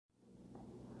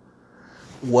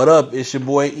What up? It's your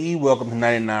boy E. Welcome to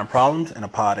 99 Problems and a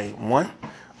Pod 81.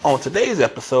 On today's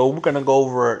episode, we're going to go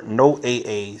over no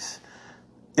AAs.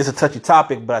 It's a touchy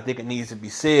topic, but I think it needs to be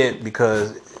said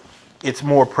because it's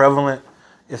more prevalent,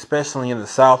 especially in the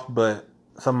South. But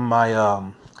some of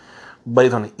my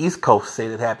buddies on the East Coast say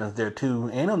that happens there too,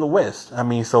 and on the West.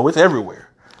 So it's everywhere.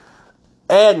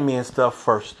 Admin stuff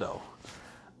first, though.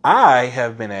 I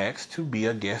have been asked to be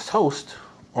a guest host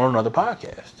on another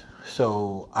podcast.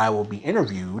 So I will be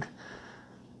interviewed.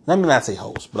 Let me not say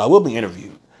host, but I will be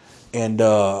interviewed. And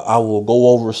I will go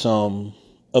over some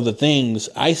of the things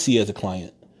I see as a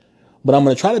client. But I'm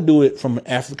going to try to do it from an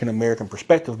African American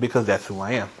perspective because that's who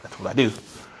I am. That's what I do.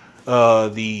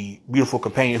 The beautiful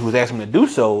companion who's asked me to do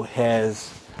so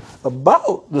has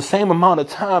about the same amount of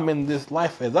time in this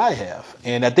life as I have.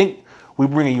 And I think we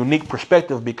bring a unique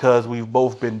perspective because we've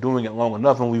both been doing it long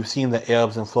enough and we've seen the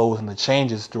ebbs and flows and the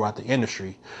changes throughout the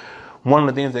industry. One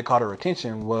of the things that caught her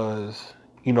attention was,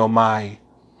 my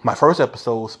first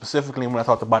episode, specifically when I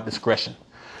talked about discretion.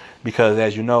 Because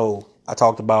as you know, I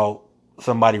talked about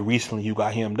somebody recently who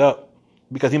got hemmed up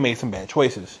because he made some bad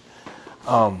choices.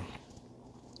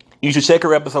 You should check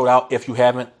her episode out if you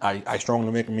haven't. I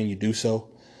strongly recommend you do so.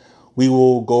 We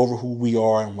will go over who we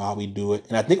are and why we do it.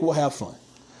 And I think we'll have fun.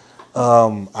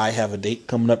 I have a date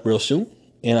coming up real soon,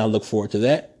 and I look forward to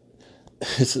that.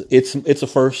 It's a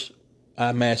first.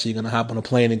 I'm actually going to hop on a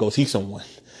plane and go see someone.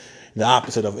 The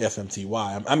opposite of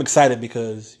FMTY. I'm excited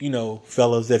because,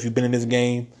 fellas, if you've been in this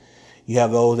game, you have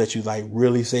those that you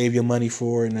really save your money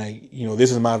for. And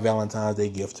this is my Valentine's Day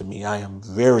gift to me. I am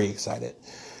very excited.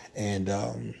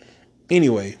 And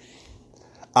anyway,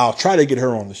 I'll try to get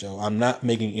her on the show. I'm not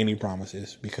making any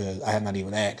promises because I have not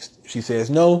even asked. If she says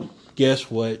no,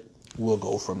 guess what? We'll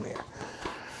go from there.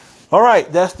 All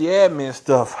right, that's the admin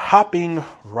stuff. Hopping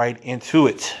right into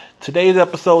it. Today's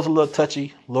episode is a little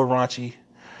touchy, a little raunchy.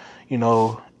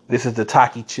 This is the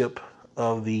Taki chip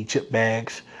of the chip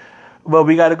bags. But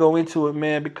we got to go into it,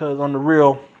 man, because on the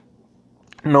real,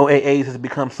 no AAs has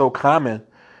become so common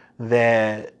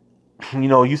that,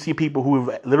 you see people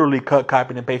who have literally cut,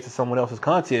 copied, and pasted someone else's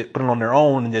content, put it on their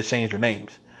own, and just changed their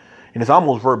names. And it's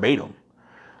almost verbatim.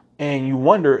 And you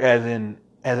wonder, as an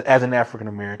African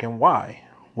American, why?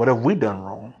 What have we done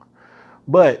wrong?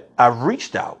 But I've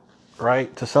reached out,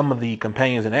 right, to some of the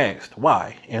companions and asked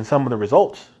why. And some of the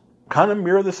results kind of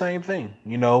mirror the same thing.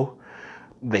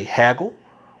 They haggle.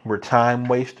 We're time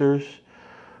wasters.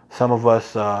 Some of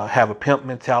us have a pimp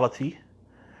mentality.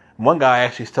 One guy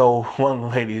actually told one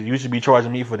lady, you should be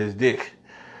charging me for this dick.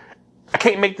 I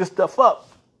can't make this stuff up.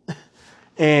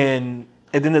 And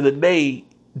at the end of the day,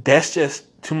 that's just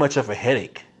too much of a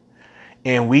headache.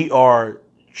 And we are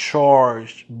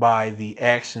charged by the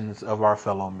actions of our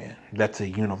fellow men. That's a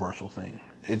universal thing.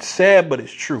 It's sad, but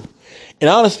it's true. And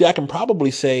honestly, I can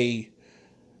probably say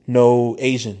no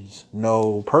Asians,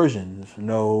 no Persians,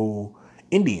 no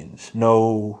Indians,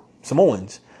 no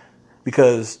Samoans,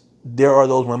 because there are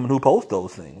those women who post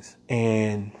those things.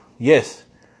 And yes,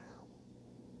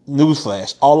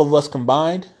 newsflash, all of us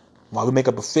combined, while we make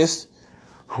up a fist,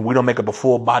 we don't make up a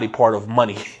full body part of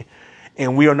money.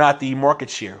 And we are not the market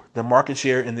share. The market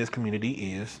share in this community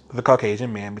is the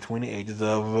Caucasian man between the ages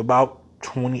of about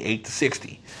 28 to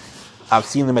 60. I've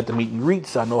seen them at the meet and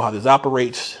greets. I know how this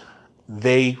operates.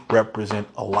 They represent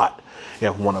a lot.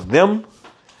 If one of them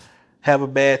have a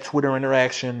bad Twitter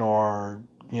interaction or,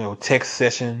 text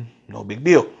session, no big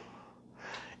deal.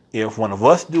 If one of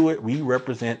us do it, we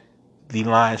represent the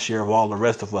lion's share of all the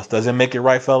rest of us. Does it make it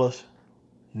right, fellas?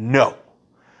 No.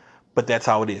 But that's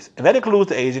how it is. And that includes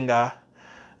the Asian guy,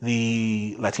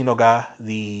 the Latino guy,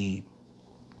 the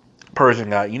Persian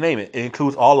guy, you name it. It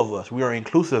includes all of us. We are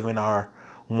inclusive in our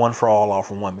one for all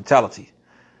for one mentality.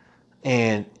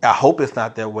 And I hope it's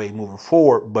not that way moving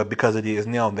forward, but because it is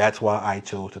now, that's why I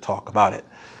chose to talk about it.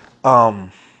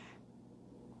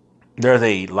 There's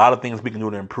a lot of things we can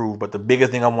do to improve, but the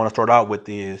biggest thing I want to start out with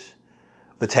is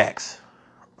the tax.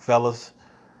 Fellas,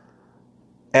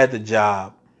 at the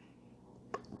job,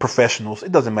 professionals,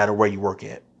 it doesn't matter where you work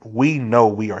at. We know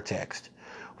we are taxed.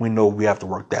 We know we have to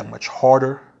work that much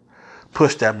harder,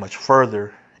 push that much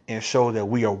further, and show that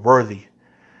we are worthy.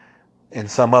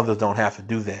 And some others don't have to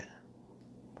do that.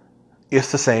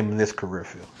 It's the same in this career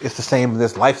field. It's the same in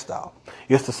this lifestyle.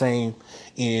 It's the same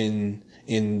in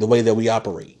the way that we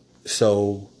operate.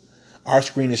 So our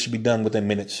screening should be done within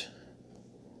minutes.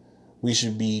 We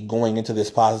should be going into this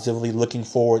positively, looking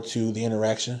forward to the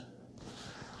interaction.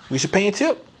 We should pay a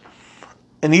tip.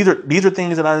 And these are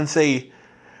things that I didn't say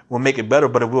will make it better,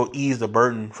 but it will ease the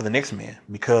burden for the next man.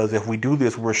 Because if we do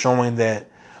this, we're showing that,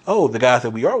 the guys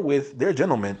that we are with, they're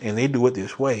gentlemen and they do it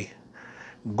this way.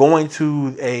 Going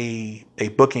to a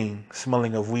booking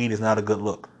smelling of weed is not a good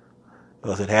look.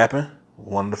 Does it happen?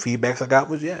 One of the feedbacks I got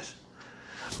was yes.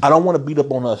 I don't want to beat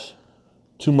up on us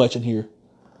too much in here,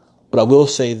 but I will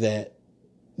say that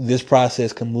this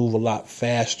process can move a lot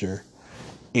faster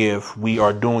if we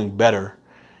are doing better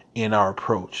in our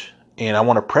approach. And I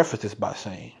want to preface this by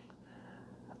saying,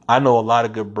 I know a lot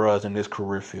of good bros in this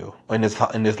career field, in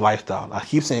this lifestyle. I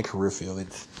keep saying career field.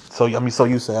 It's so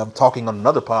used to I'm talking on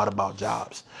another pod about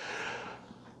jobs.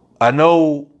 I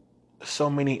know so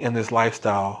many in this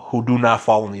lifestyle who do not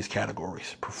fall in these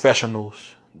categories.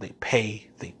 Professionals, they pay,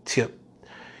 they tip,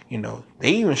 they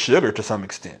even sugar to some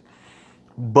extent.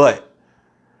 But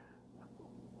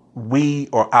we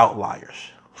are outliers.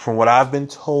 From what I've been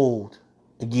told,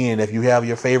 again, if you have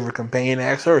your favorite companion,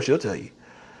 ask her, she'll tell you.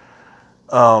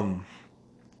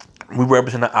 We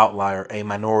represent an outlier, a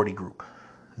minority group.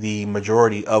 The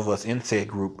majority of us in said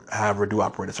group, however, do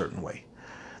operate a certain way.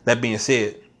 That being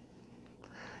said,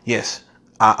 yes,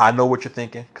 I know what you're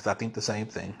thinking, because I think the same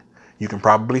thing. You can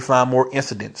probably find more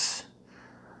incidents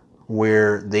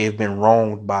where they've been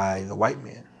wronged by the white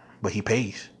man, but he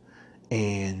pays.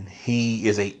 And he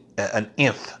is an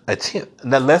tenth,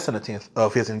 not less than a tenth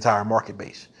of his entire market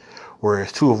base.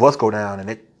 Whereas two of us go down and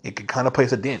it can kind of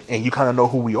place a dent, and you kind of know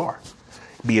who we are.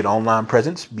 Be it online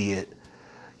presence, be it,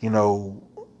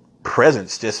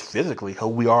 presence just physically, who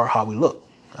we are, how we look.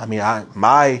 I mean,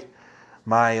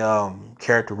 my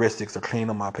characteristics are clean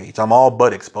on my page. I'm all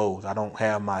but exposed. I don't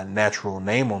have my natural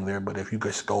name on there, but if you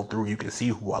just go through, you can see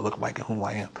who I look like and who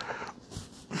I am.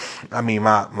 I mean,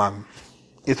 my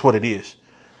it's what it is.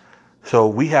 So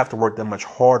we have to work that much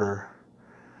harder,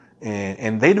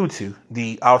 and they do too.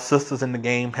 Our sisters in the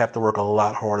game have to work a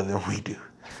lot harder than we do.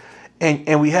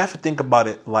 And we have to think about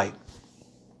it like,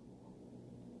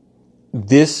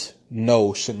 this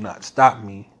no should not stop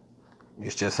me.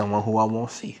 It's just someone who I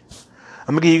won't see.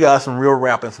 I'm going to give you guys some real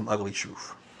rap and some ugly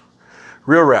truth.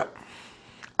 Real rap.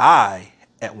 I,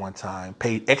 at one time,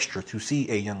 paid extra to see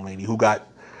a young lady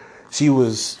she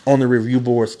was on the review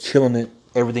boards, killing it,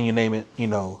 everything you name it.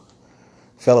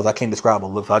 Fellas, I can't describe her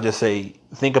looks. I'll just say,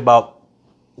 think about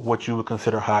what you would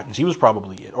consider hot, and she was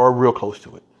probably it, or real close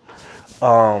to it.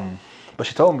 But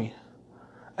she told me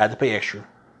I had to pay extra.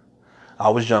 I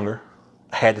was younger.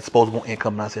 I had disposable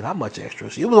income, and I said, how much extra?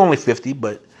 It was only $50,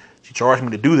 but she charged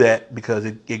me to do that because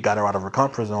it got her out of her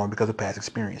comfort zone because of past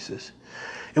experiences.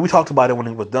 And we talked about it when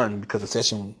it was done because the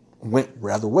session went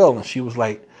rather well. And she was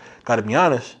like, gotta be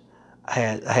honest, I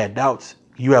had doubts.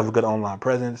 You have a good online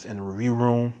presence in the review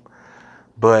room,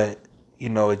 but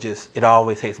it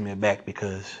always takes me aback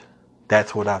because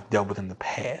that's what I've dealt with in the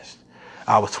past.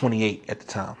 I was 28 at the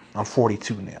time. I'm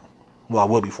 42 now. Well, I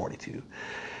will be 42.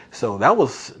 So that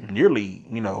was nearly,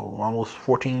 almost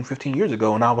 14, 15 years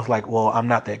ago. And I was like, well, I'm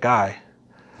not that guy.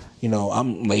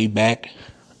 I'm laid back.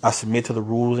 I submit to the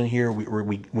rules in here. We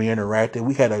interacted.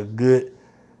 We had a good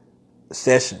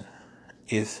session.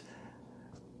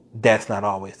 That's not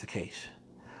always the case.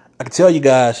 I can tell you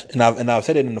guys, and I've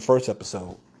said it in the first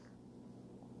episode,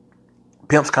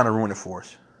 pimps kind of ruin it for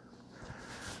us.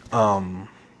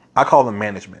 I call them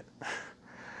management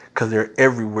because they're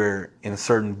everywhere in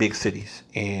certain big cities,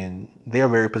 and they're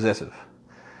very possessive,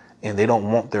 and they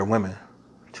don't want their women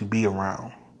to be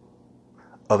around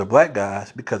other black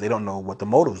guys because they don't know what the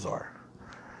motives are.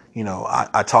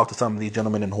 I talked to some of these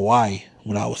gentlemen in Hawaii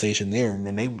when I was stationed there,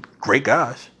 and they were great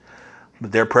guys,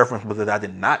 but their preference was that I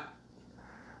did not,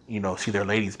 see their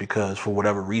ladies because for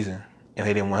whatever reason, and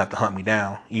they didn't want to have to hunt me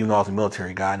down, even though I was a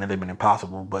military guy, and it had been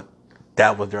impossible, but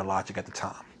that was their logic at the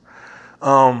time.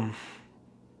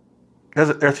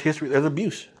 There's history, there's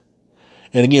abuse.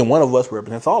 And again, one of us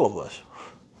represents all of us.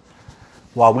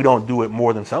 While we don't do it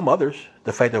more than some others,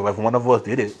 the fact that if one of us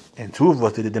did it and two of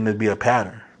us did it, then it'd be a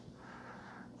pattern.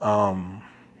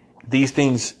 These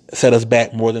things set us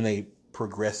back more than they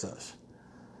progress us.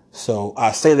 So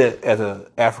I say that as an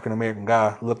African American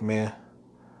guy, look, man,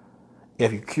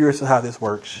 if you're curious of how this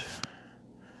works,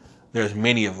 there's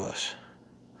many of us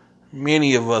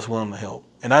willing to help.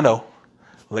 And I know,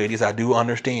 ladies, I do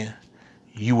understand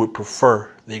you would prefer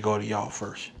they go to y'all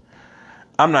first.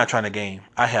 I'm not trying to game.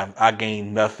 I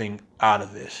gain nothing out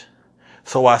of this.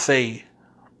 So I say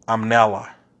I'm an ally.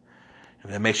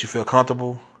 If that makes you feel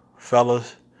comfortable,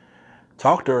 fellas,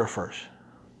 talk to her first.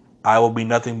 I will be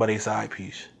nothing but a side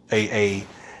piece. By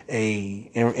saying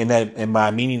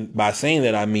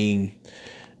that, I mean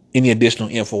any additional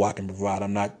info I can provide.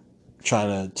 I'm not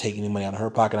trying to take any money out of her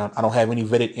pocket. I don't have any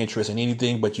vetted interest in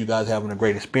anything but you guys having a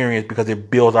great experience because it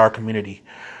builds our community,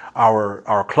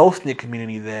 our close-knit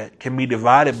community that can be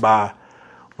divided by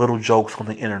little jokes on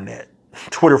the internet,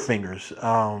 Twitter fingers,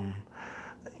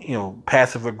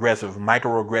 passive aggressive,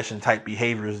 microaggression type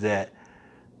behaviors that,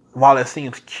 while it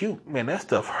seems cute, man, that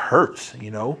stuff hurts,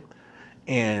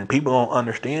 and people don't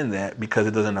understand that because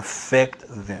it doesn't affect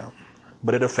them,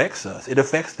 but it affects us. It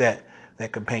affects that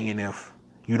companion if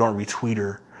you don't retweet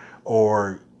her,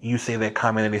 or you say that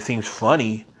comment and it seems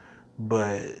funny,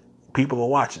 but people are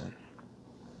watching.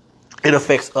 It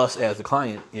affects us as a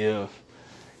client if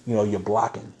you're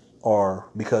blocking, or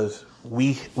because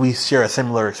we share a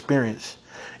similar experience,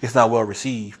 it's not well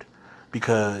received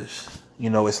because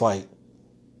it's like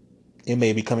it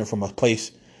may be coming from a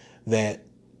place that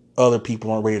other people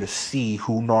aren't ready to see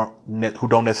who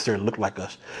don't necessarily look like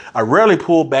us. I rarely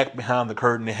pull back behind the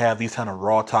curtain and have these kind of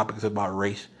raw topics about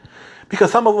race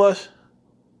because some of us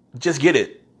just get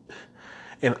it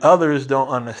and others don't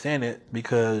understand it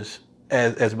because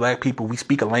as black people, we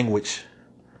speak a language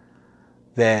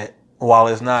that, while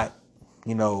it's not,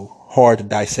 hard to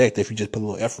dissect if you just put a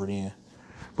little effort in,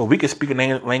 but we can speak a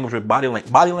language with body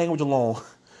language alone.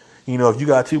 If you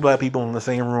got two black people in the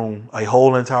same room, a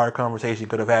whole entire conversation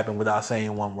could have happened without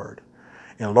saying one word.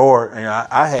 And Lord,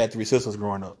 I had 3 sisters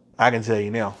growing up. I can tell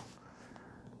you now,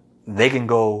 they can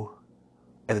go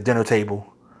at the dinner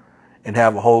table and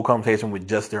have a whole conversation with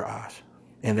just their eyes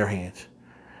and their hands.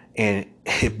 And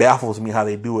it baffles me how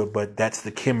they do it, but that's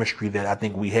the chemistry that I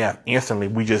think we have. Instantly,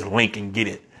 we just link and get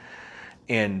it.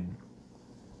 And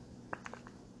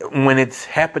when it's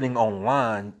happening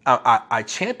online, I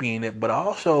champion it, but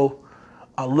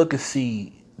I look and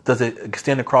see, does it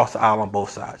extend across the aisle on both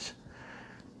sides?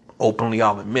 Openly,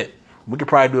 I'll admit, we could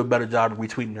probably do a better job of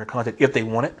retweeting their content if they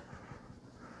want it.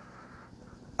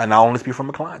 And I only speak from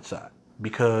a client side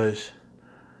because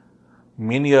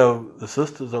many of the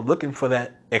sisters are looking for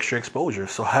that extra exposure.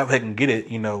 So how they can get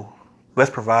it, let's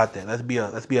provide that. Let's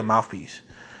be a mouthpiece.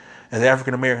 As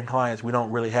African American clients, we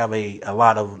don't really have a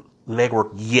lot of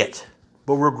legwork yet,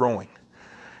 but we're growing.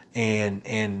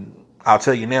 And I'll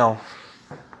tell you now,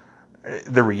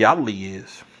 the reality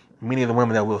is many of the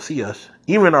women that will see us,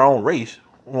 even in our own race,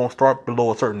 won't start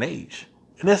below a certain age.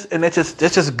 And that's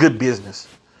just good business.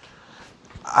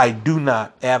 I do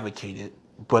not advocate it,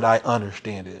 but I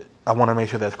understand it. I want to make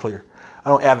sure that's clear. I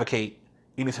don't advocate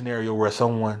any scenario where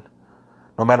someone,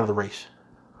 no matter the race,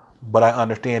 but I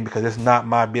understand because it's not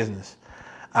my business.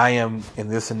 I am, in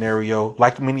this scenario,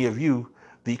 like many of you,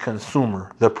 the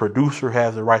consumer. The producer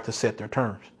has the right to set their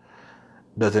terms.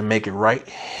 Does it make it right?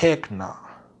 Heck nah.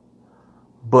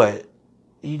 But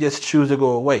you just choose to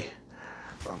go away.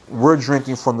 We're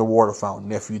drinking from the water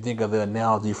fountain. If you think of the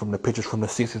analogy from the pictures from the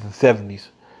 60s and 70s,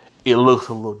 it looks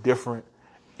a little different.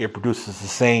 It produces the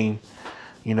same,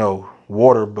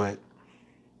 water, but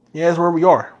yeah, that's where we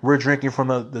are. We're drinking from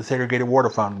the segregated water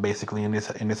fountain, basically, in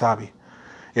this hobby.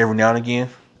 Every now and again,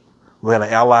 we have an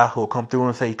ally who will come through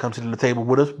and say he comes to the table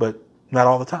with us, but not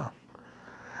all the time.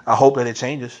 I hope that it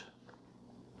changes,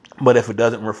 but if it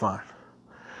doesn't, we're fine.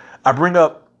 I bring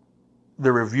up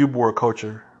the review board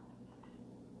culture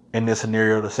in this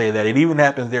scenario to say that it even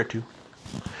happens there too.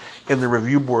 In the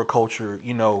review board culture,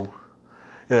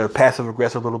 passive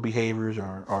aggressive little behaviors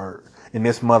or in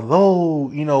this month,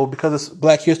 because it's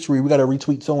Black History, we got to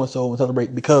retweet so-and-so and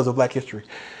celebrate because of Black History.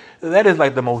 That is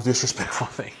like the most disrespectful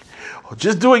thing.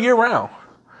 Just do it year round.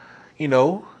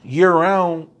 Year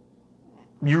round,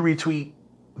 you retweet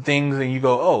things and you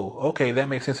go, oh, okay, that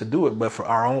makes sense to do it. But for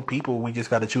our own people, we just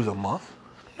got to choose a month?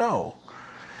 No.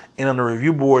 And on the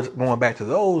review boards, going back to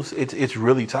those, it's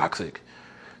really toxic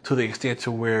to the extent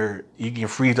to where you can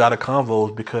freeze out of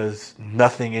convos because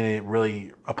nothing in it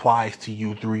really applies to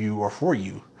you, through you, or for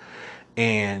you.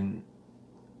 And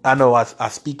I know I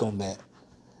speak on that.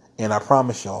 And I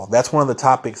promise y'all, that's one of the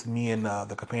topics me and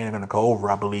the companion are going to go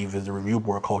over, I believe, is the review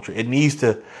board culture. It needs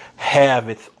to have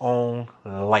its own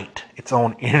light, its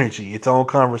own energy, its own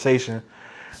conversation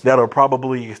that'll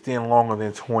probably extend longer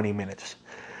than 20 minutes.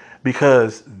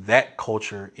 Because that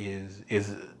culture is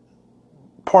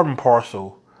part and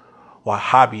parcel why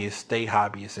hobbyists stay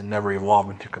hobbyists and never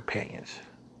evolve into companions.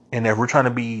 And if we're trying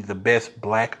to be the best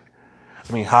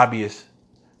hobbyists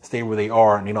stay where they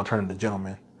are and they don't turn into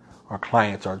gentlemen. Our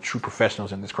clients are true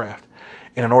professionals in this craft.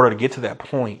 And in order to get to that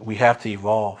point, we have to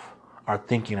evolve our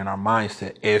thinking and our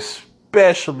mindset,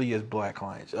 especially as Black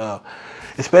clients.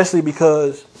 Especially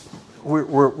because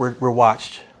we're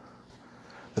watched.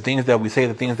 The things that we say,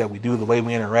 the things that we do, the way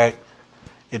we interact,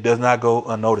 it does not go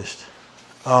unnoticed.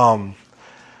 And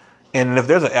if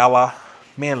there's an ally,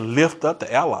 man, lift up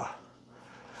the ally.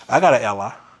 I got an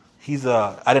ally. He's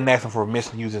I didn't ask him for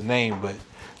permission to use his name, but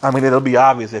it'll be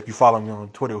obvious if you follow me on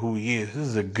Twitter who he is. This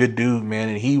is a good dude, man,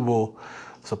 and he will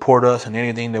support us in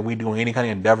anything that we do, in any kind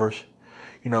of endeavors.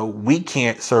 We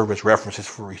can't serve as references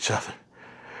for each other.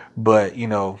 But,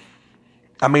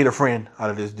 I made a friend out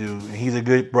of this dude, and he's a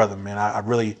good brother, man. I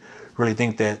really, really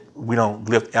think that we don't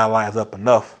lift allies up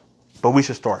enough, but we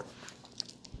should start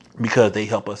because they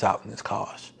help us out in this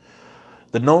cause.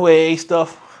 The no AA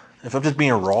stuff, if I'm just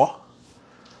being raw,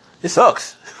 it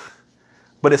sucks,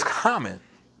 but it's common,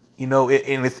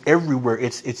 and it's everywhere.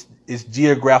 Its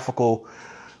geographical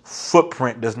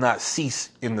footprint does not cease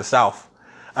in the South.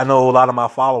 I know a lot of my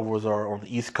followers are on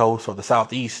the East Coast or the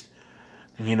Southeast,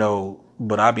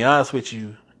 but I'll be honest with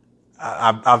you,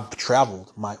 I've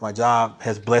traveled. My job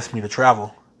has blessed me to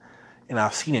travel, and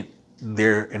I've seen it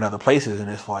there in other places, and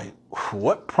it's like,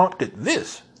 what prompted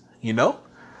this?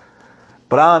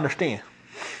 But I understand.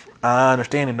 And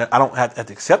I don't have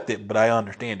to accept it, but I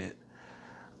understand it.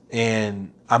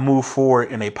 And I move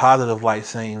forward in a positive light,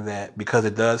 saying that because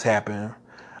it does happen,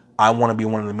 I want to be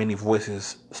one of the many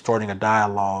voices starting a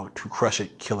dialogue to crush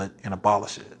it, kill it, and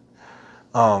abolish it.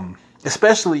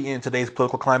 Especially in today's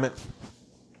political climate.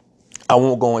 I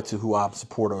won't go into who I'm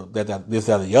supporter of, this,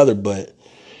 that, or the other, but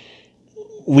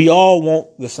we all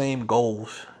want the same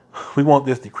goals. We want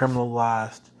this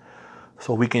decriminalized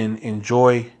so we can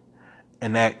enjoy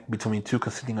an act between two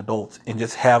consenting adults and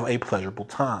just have a pleasurable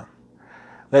time.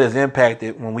 That is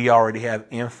impacted when we already have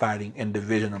infighting and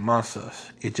division amongst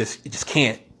us. It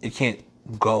can't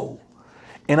go.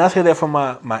 And I say that for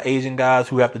my Asian guys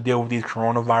who have to deal with these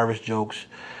coronavirus jokes,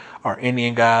 or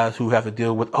Indian guys who have to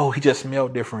deal with, oh, he just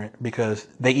smelled different, because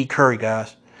they eat curry,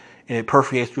 guys, and it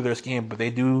perforates through their skin, but they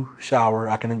do shower.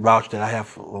 I can vouch that I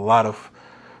have a lot of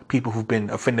people who've been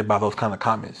offended by those kind of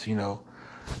comments,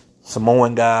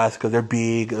 Samoan guys, because they're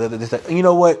big. You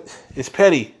know what? It's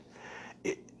petty.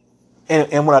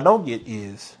 And what I don't get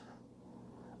is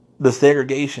the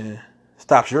segregation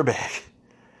stops your back.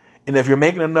 And if you're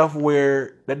making enough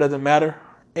where that doesn't matter,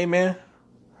 amen,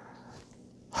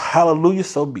 hallelujah,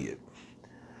 so be it.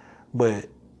 But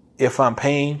if I'm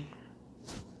paying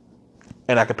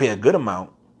and I can pay a good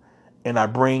amount and I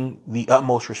bring the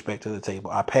utmost respect to the table,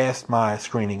 I pass my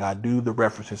screening, I do the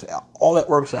references, all that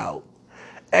works out.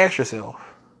 Ask yourself,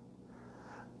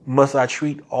 must I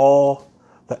treat all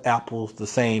the apples the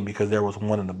same because there was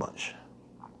one in the bunch?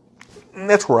 And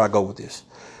that's where I go with this.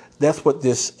 That's what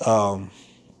this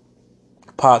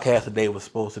podcast today was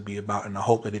supposed to be about, and I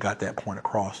hope that it got that point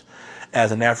across.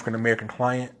 As an African American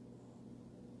client,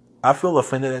 I feel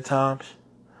offended at times,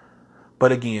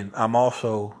 but again, I'm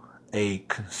also a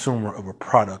consumer of a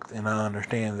product, and I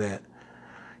understand that,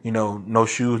 no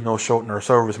shoes, no shortener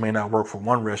service may not work for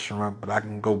one restaurant, but I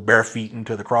can go bare feet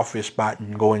into the crawfish spot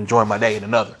and go enjoy my day at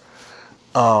another.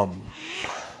 How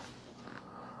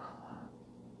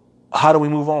do we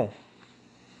move on?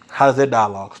 How does that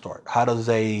dialogue start? How does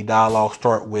a dialogue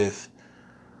start with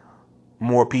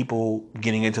more people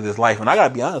getting into this life? And I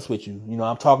gotta be honest with you,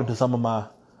 I'm talking to some of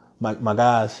my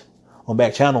guys on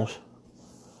back channels.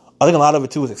 I think a lot of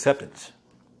it too is acceptance.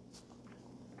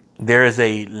 There is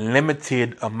a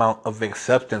limited amount of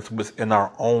acceptance within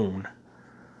our own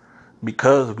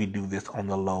because we do this on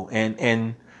the low.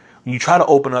 And you try to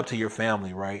open up to your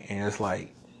family, right? And it's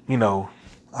like,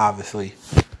 obviously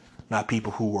not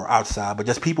people who are outside, but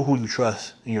just people who you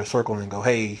trust in your circle, and go,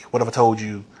 hey, what if I told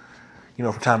you,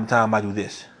 from time to time I do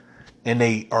this? And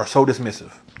they are so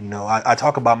dismissive. I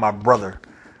talk about my brother.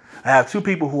 I have two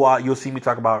people who you'll see me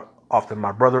talk about often,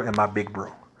 my brother and my big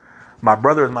bro. My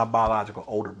brother is my biological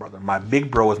older brother. My big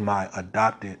bro is my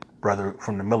adopted brother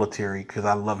from the military, because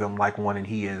I love him like one, and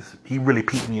he really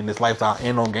peaked me in this lifestyle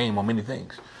and on game on many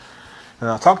things. And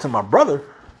I talked to my brother,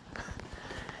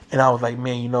 and I was like,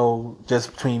 man,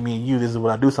 just between me and you, this is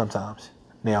what I do sometimes.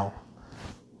 Now,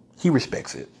 he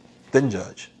respects it, doesn't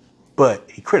judge, but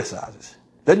he criticizes.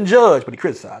 Doesn't judge, but he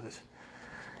criticizes.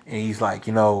 And he's like,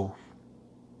 can't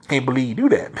believe you do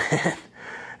that, man.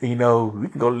 We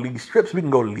can go to these trips, we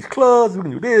can go to these clubs, we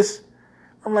can do this.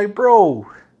 I'm like, bro,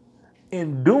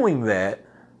 in doing that,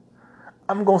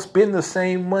 I'm going to spend the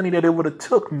same money that it would have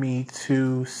took me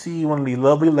to see one of these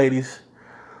lovely ladies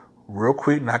real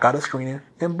quick, knock out a screening,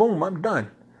 and boom, I'm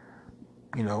done.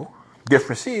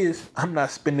 Difference is, I'm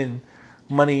not spending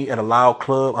money at a loud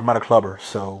club. I'm not a clubber,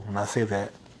 so when I say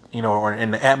that, or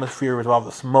in the atmosphere with all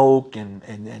the smoke and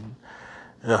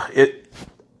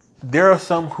there are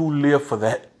some who live for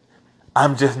that.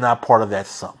 I'm just not part of that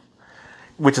some,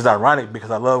 which is ironic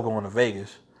because I love going to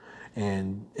Vegas.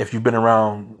 And if you've been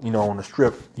around, on the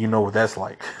strip, you know what that's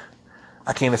like.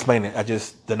 I can't explain it.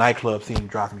 The nightclub scene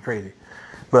drives me crazy.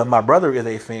 But my brother is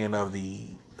a fan of the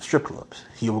strip clubs.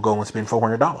 He will go and spend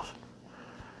 $400.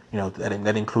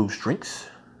 That includes drinks,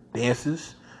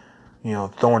 dances,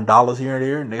 throwing dollars here and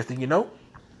there. And next thing you know,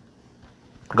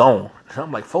 gone. And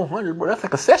I'm like, 400, bro, that's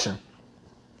like a session.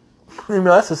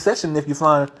 That's a session if you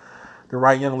find the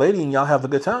right young lady and y'all have a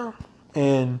good time.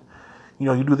 And,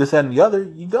 you do this, that, and the other,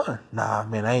 you done. Nah,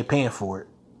 man, I ain't paying for it.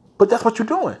 But that's what you're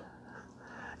doing.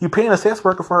 You're paying a sex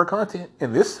worker for her content.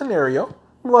 In this scenario,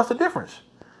 what's the difference?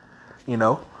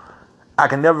 I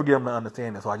can never get him to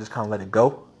understand it, so I just kind of let it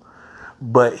go.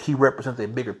 But he represents a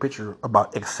bigger picture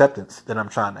about acceptance that I'm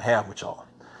trying to have with y'all.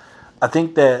 I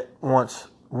think that once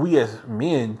we as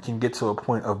men can get to a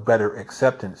point of better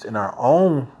acceptance in our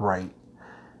own right,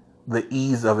 the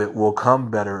ease of it will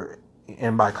come better.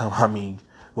 And by come, I mean,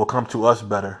 will come to us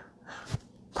better.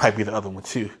 Might be the other one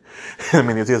too. I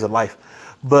mean, it is a life.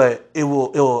 But it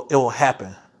will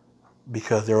happen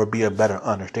because there will be a better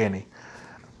understanding.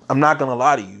 I'm not going to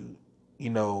lie to you.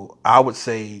 I would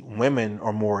say women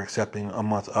are more accepting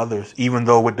amongst others, even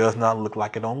though it does not look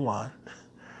like it online.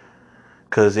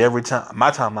 Because every time, my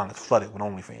timeline is flooded with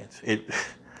OnlyFans.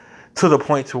 To the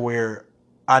point to where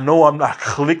I know I'm not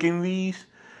clicking these.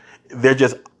 They're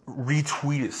just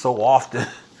retweeted so often.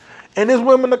 And there's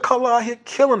women of color out here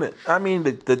killing it. I mean,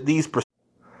 these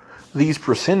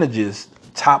percentages,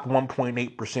 top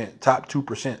 1.8%, top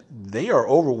 2%, they are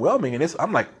overwhelming. And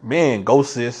I'm like, man, go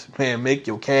sis, man, make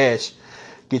your cash,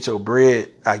 get your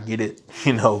bread. I get it,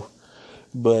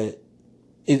 but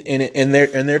in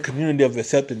their community of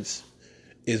acceptance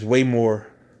is way more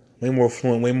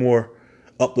fluent, way more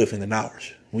uplifting than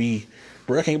ours.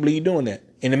 Bro, I can't believe you're doing that.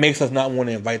 And it makes us not want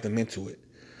to invite them into it.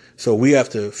 So we have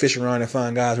to fish around and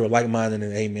find guys who are like-minded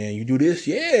and, hey, man, you do this?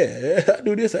 Yeah, I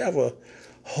do this. I have a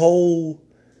whole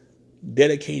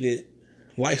dedicated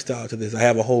lifestyle to this. I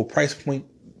have a whole price point.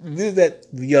 This, that,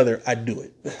 the other, I do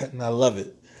it. And I love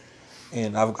it.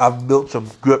 And I've built some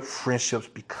good friendships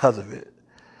because of it.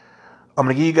 I'm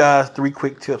going to give you guys 3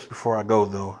 quick tips before I go,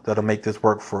 though, that'll make this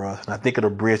work for us. And I think it'll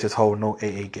bridge this whole no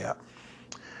AA gap.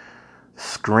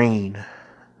 Screen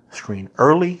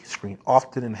early, screen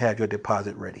often, and have your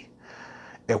deposit ready.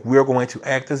 If we're going to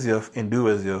act as if and do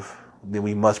as if, then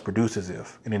we must produce as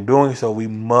if. And in doing so, we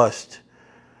must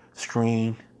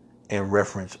screen and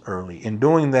reference early. In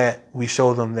doing that, we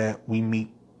show them that we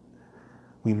meet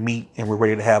and we're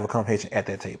ready to have a conversation at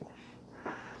that table.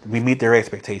 We meet their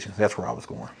expectations. That's where I was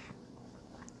going.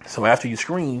 So after you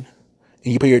screen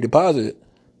and you pay your deposit,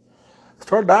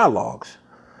 start dialogues.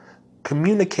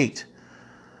 Communicate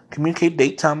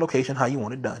date, time, location, how you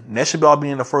want it done. And that should all be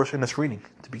in the screening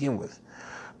to begin with.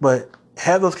 But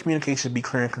have those communications be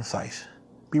clear and concise.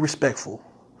 Be respectful.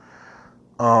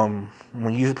 When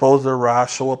you're supposed to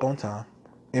arrive, show up on time.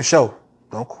 And show.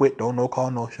 Don't quit. Don't no call,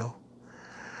 no show.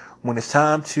 When it's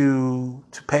time to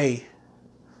pay,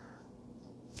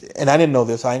 and I didn't know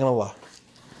this, I ain't gonna lie.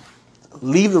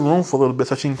 Leave the room for a little bit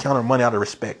so she can count her money out of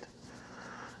respect.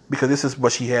 Because this is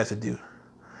what she has to do.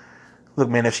 Look,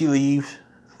 man, if she leaves,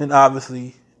 then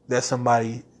obviously that's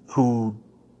somebody who,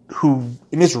 and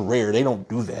it's rare. They don't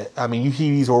do that. I mean, you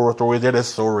see these horror stories, that's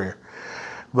so rare.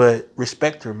 But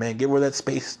respect her, man. Give her that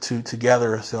space to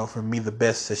gather herself and be the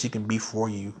best that she can be for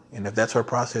you. And if that's her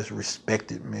process,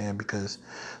 respect it, man, because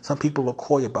some people are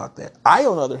coy about that. I,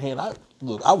 on the other hand, I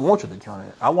want you to count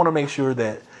it. I want to make sure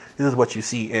that this is what you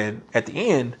see. And at the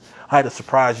end, I had to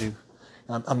surprise you.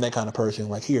 I'm that kind of person.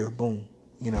 Like, here, boom.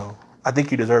 I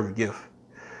think you deserve a gift.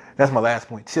 That's my last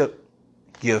point. Tip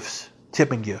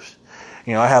and gifts.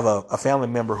 I have a family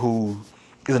member who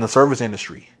is in the service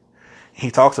industry. He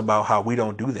talks about how we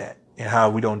don't do that and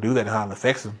how it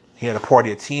affects him. He had a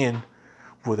party at 10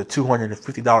 with a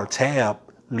 $250 tab,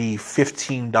 leave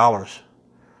 $15.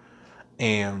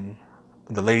 And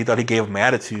the lady thought he gave him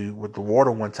attitude with the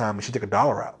water one time and she took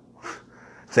 $1 out.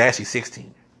 It's actually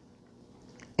 16.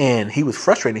 And he was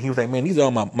frustrated. He was like, man, these are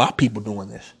all my people doing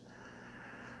this.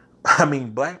 I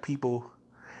mean, black people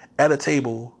at a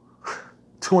table,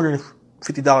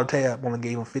 $250 tab, only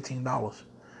gave him $15.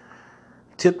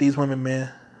 Tip these women,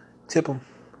 man. Tip them.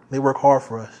 They work hard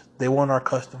for us. They want our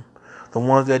custom. The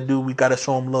ones that do, we got to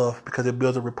show them love because it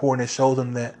builds a rapport and it shows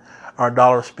them that our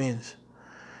dollar spends.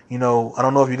 I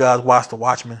don't know if you guys watched The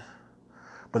Watchmen,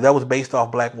 but that was based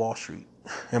off Black Wall Street.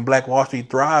 And Black Wall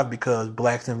Street thrived because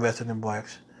blacks invested in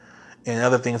blacks and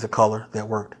other things of color that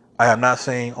worked. I am not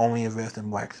saying only invest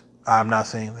in blacks. I'm not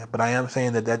saying that. But I am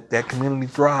saying that community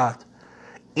thrived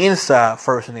inside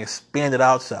first and expanded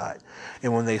outside.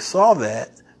 And when they saw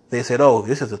that, they said, oh,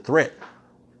 this is a threat.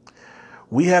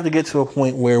 We have to get to a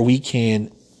point where we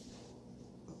can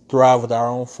thrive with our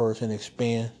own first and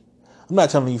expand. I'm not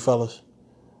telling you fellas,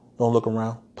 don't look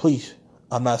around. Please,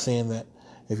 I'm not saying that.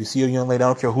 If you see a young lady, I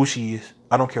don't care who she is.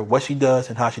 I don't care what she does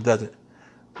and how she does it.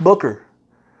 Book her.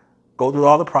 Go through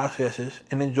all the processes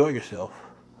and enjoy yourself.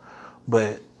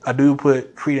 But I do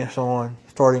put credence on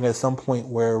starting at some point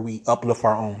where we uplift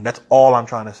our own. That's all I'm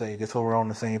trying to say, just so we're on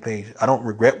the same page. I don't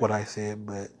regret what I said,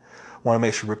 but I want to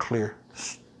make sure we're clear.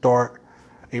 Start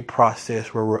a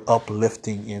process where we're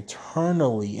uplifting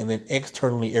internally, and then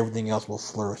externally everything else will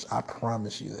flourish. I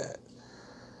promise you that.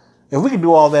 If we can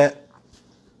do all that,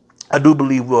 I do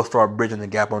believe we'll start bridging the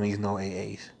gap on these no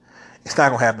AAs. It's not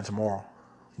going to happen tomorrow,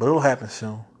 but it'll happen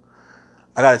soon.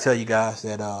 I got to tell you guys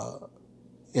that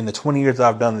in the 20 years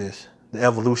I've done this, the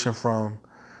evolution from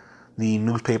the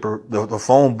newspaper, the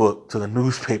phone book, to the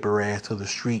newspaper ads, to the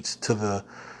streets, to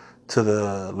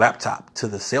the laptop, to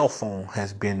the cell phone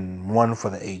has been one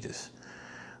for the ages.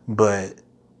 But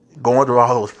going through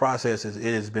all those processes,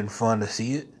 it has been fun to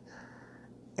see it.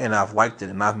 And I've liked it,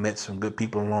 and I've met some good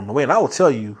people along the way. And I will tell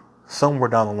you, somewhere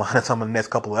down the line in some of the next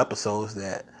couple of episodes,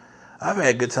 that I've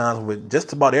had good times with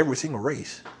just about every single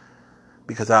race,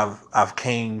 because I've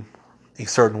came a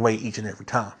certain way each and every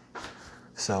time.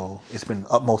 So it's been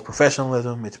utmost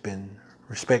professionalism. It's been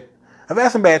respect. I've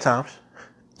had some bad times.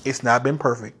 It's not been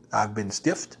perfect. I've been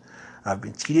stiffed. I've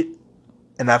been cheated.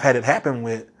 And I've had it happen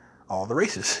with all the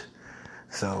races.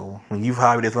 So when you've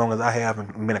hobbied as long as I have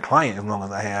and been a client as long as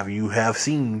I have, you have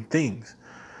seen things.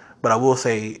 But I will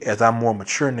say, as I'm more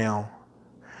mature now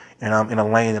and I'm in a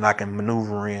lane that I can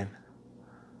maneuver in,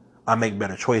 I make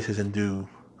better choices and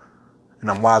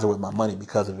I'm wiser with my money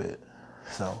because of it.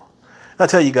 So I'll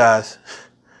tell you guys,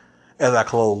 as I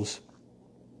close,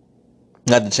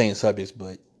 not to change subjects,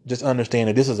 but just understand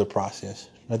that this is a process.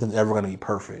 Nothing's ever going to be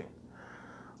perfect.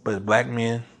 But as black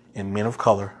men and men of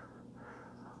color,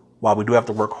 while we do have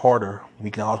to work harder,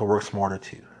 we can also work smarter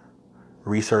too.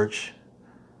 Research,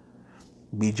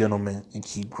 be gentlemen, and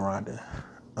keep grinding.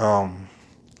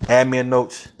 Admin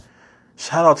notes.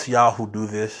 Shout out to y'all who do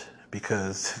this,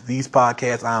 because these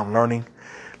podcasts I'm learning.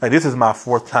 Like, this is my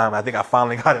 4th time. I think I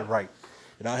finally got it right.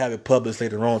 And I'll have it published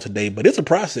later on today. But it's a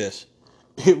process.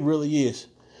 It really is.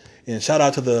 And shout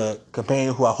out to the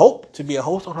companion who I hope to be a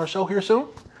host on her show here soon.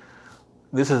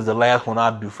 This is the last one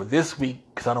I do for this week,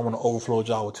 because I don't want to overflow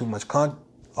y'all with too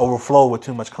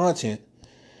much content.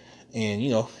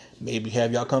 And, maybe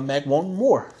have y'all come back wanting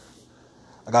more.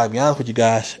 I gotta be honest with you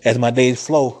guys. As my days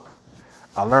flow,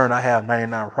 I learned I have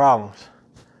 99 problems,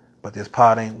 but this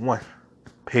pod ain't one.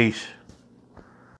 Peace.